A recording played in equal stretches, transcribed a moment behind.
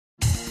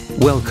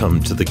Welcome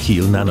to the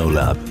Kiel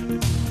Nanolab.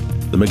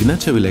 The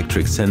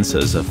magnetoelectric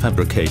sensors are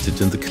fabricated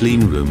in the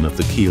clean room of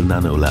the Kiel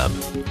Nanolab.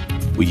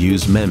 We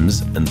use MEMS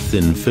and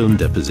thin film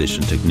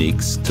deposition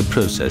techniques to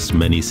process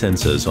many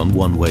sensors on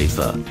one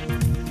wafer.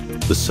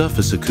 The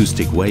surface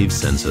acoustic wave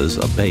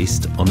sensors are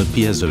based on a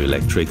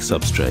piezoelectric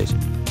substrate.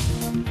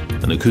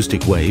 An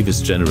acoustic wave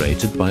is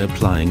generated by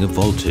applying a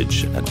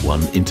voltage at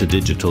one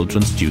interdigital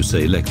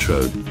transducer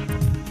electrode.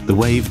 The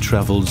wave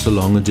travels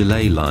along a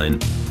delay line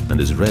and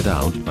is read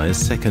out by a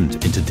second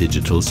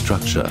interdigital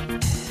structure.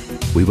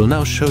 We will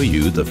now show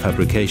you the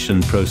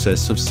fabrication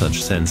process of such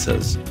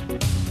sensors.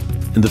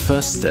 In the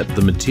first step,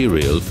 the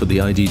material for the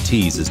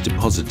IDTs is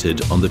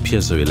deposited on the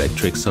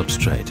piezoelectric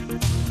substrate.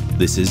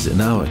 This is, in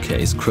our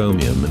case,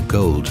 chromium and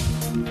gold.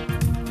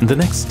 In the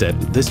next step,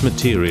 this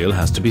material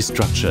has to be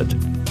structured.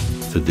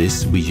 For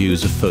this, we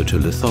use a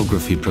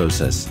photolithography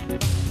process.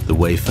 The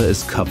wafer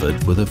is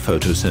covered with a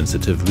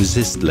photosensitive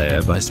resist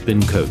layer by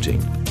spin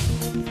coating.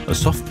 A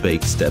soft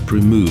bake step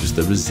removes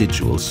the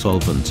residual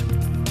solvent.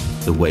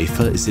 The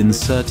wafer is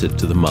inserted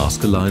to the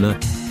mask aligner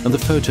and the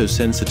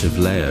photosensitive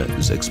layer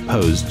is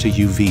exposed to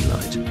UV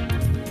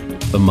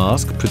light. A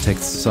mask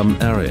protects some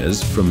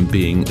areas from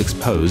being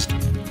exposed,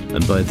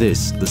 and by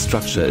this the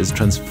structure is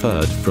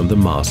transferred from the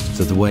mask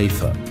to the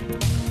wafer.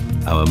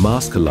 Our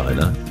mask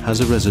aligner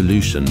has a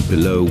resolution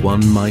below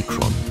 1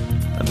 micron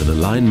and an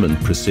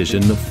alignment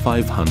precision of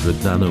 500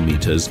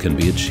 nanometers can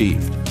be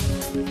achieved.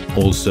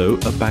 Also,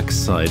 a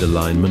backside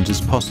alignment is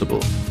possible.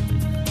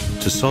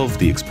 To solve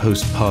the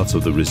exposed parts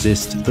of the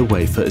resist, the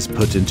wafer is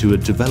put into a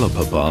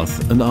developer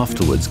bath and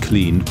afterwards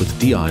cleaned with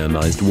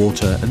deionized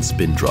water and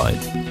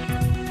spin-dried.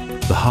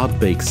 The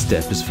hard bake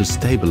step is for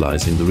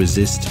stabilizing the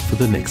resist for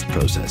the next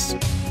process.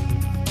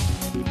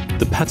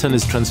 The pattern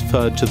is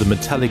transferred to the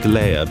metallic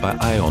layer by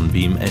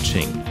Ionbeam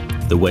etching.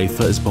 The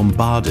wafer is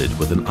bombarded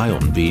with an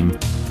ion beam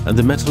and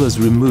the metal is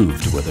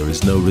removed where there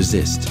is no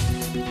resist.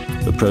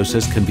 The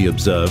process can be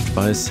observed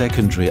by a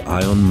secondary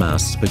ion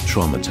mass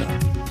spectrometer.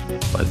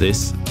 By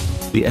this,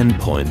 the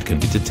endpoint can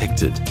be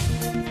detected.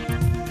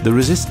 The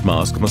resist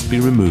mask must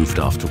be removed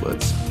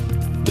afterwards.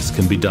 This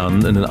can be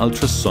done in an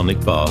ultrasonic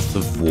bath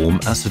of warm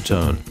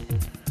acetone.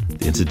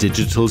 The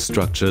interdigital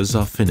structures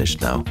are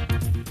finished now.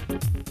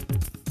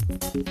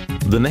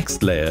 The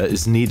next layer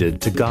is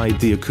needed to guide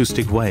the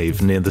acoustic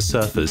wave near the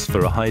surface for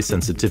a high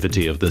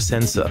sensitivity of the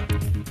sensor.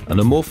 An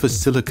amorphous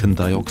silicon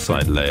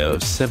dioxide layer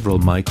of several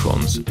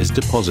microns is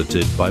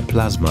deposited by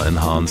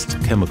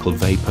plasma-enhanced chemical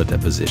vapor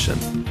deposition.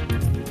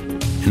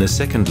 In a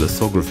second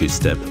lithography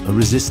step, a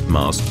resist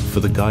mask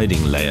for the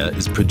guiding layer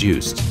is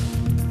produced.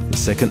 The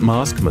second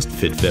mask must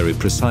fit very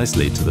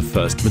precisely to the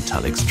first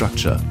metallic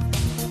structure.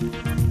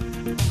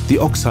 The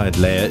oxide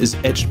layer is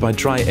etched by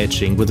dry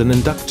etching with an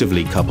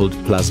inductively coupled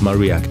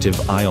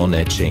plasma-reactive ion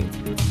etching.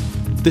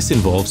 This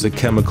involves a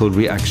chemical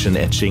reaction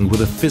etching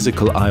with a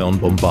physical ion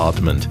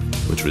bombardment,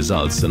 which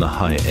results in a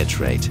high etch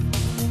rate.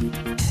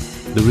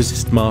 The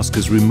resist mask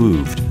is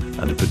removed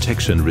and a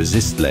protection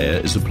resist layer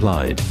is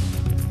applied.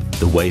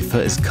 The wafer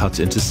is cut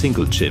into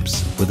single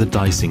chips with a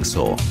dicing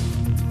saw.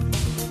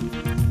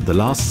 The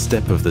last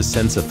step of the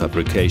sensor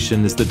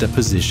fabrication is the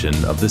deposition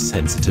of the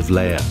sensitive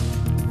layer.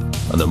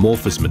 An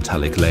amorphous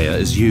metallic layer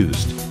is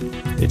used.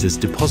 It is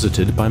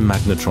deposited by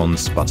magnetron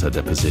sputter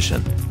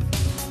deposition.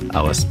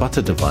 Our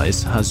sputter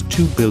device has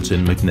two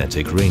built-in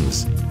magnetic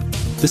rings.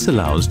 This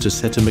allows to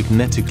set a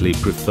magnetically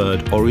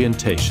preferred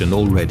orientation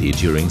already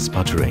during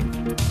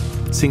sputtering.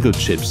 Single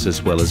chips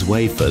as well as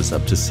wafers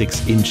up to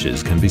 6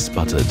 inches can be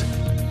sputtered.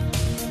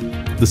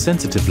 The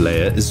sensitive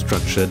layer is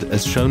structured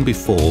as shown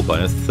before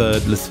by a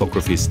third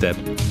lithography step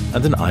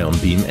and an ion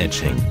beam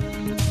etching.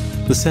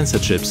 The sensor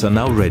chips are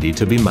now ready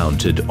to be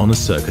mounted on a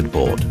circuit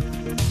board.